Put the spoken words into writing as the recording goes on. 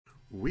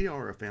We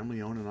are a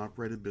family-owned and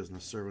operated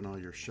business serving all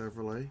your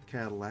Chevrolet,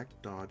 Cadillac,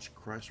 Dodge,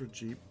 Chrysler,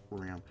 Jeep,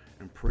 Ram,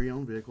 and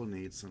pre-owned vehicle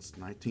needs since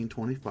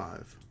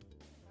 1925.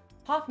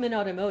 Hoffman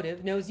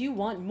Automotive knows you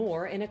want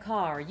more in a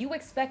car. You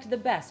expect the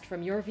best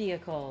from your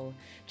vehicle.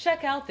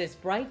 Check out this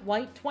bright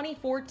white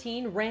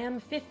 2014 Ram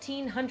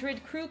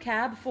 1500 Crew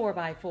Cab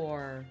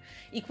 4x4,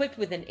 equipped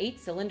with an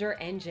 8-cylinder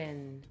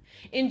engine.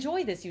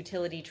 Enjoy this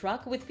utility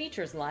truck with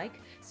features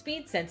like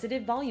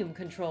speed-sensitive volume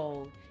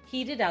control,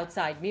 heated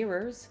outside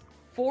mirrors,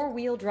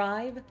 4-wheel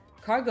drive,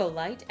 cargo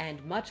light,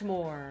 and much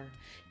more.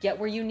 Get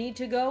where you need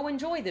to go,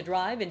 enjoy the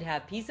drive, and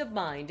have peace of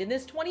mind in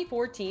this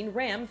 2014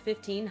 Ram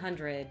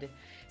 1500.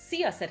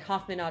 See us at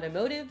Hoffman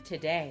Automotive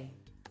today.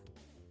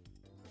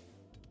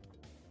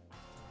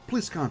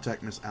 Please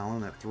contact Miss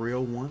Allen at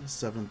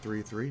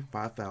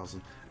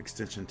 301-733-5000,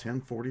 extension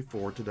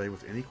 1044 today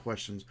with any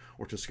questions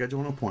or to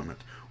schedule an appointment.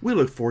 We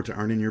look forward to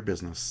earning your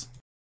business.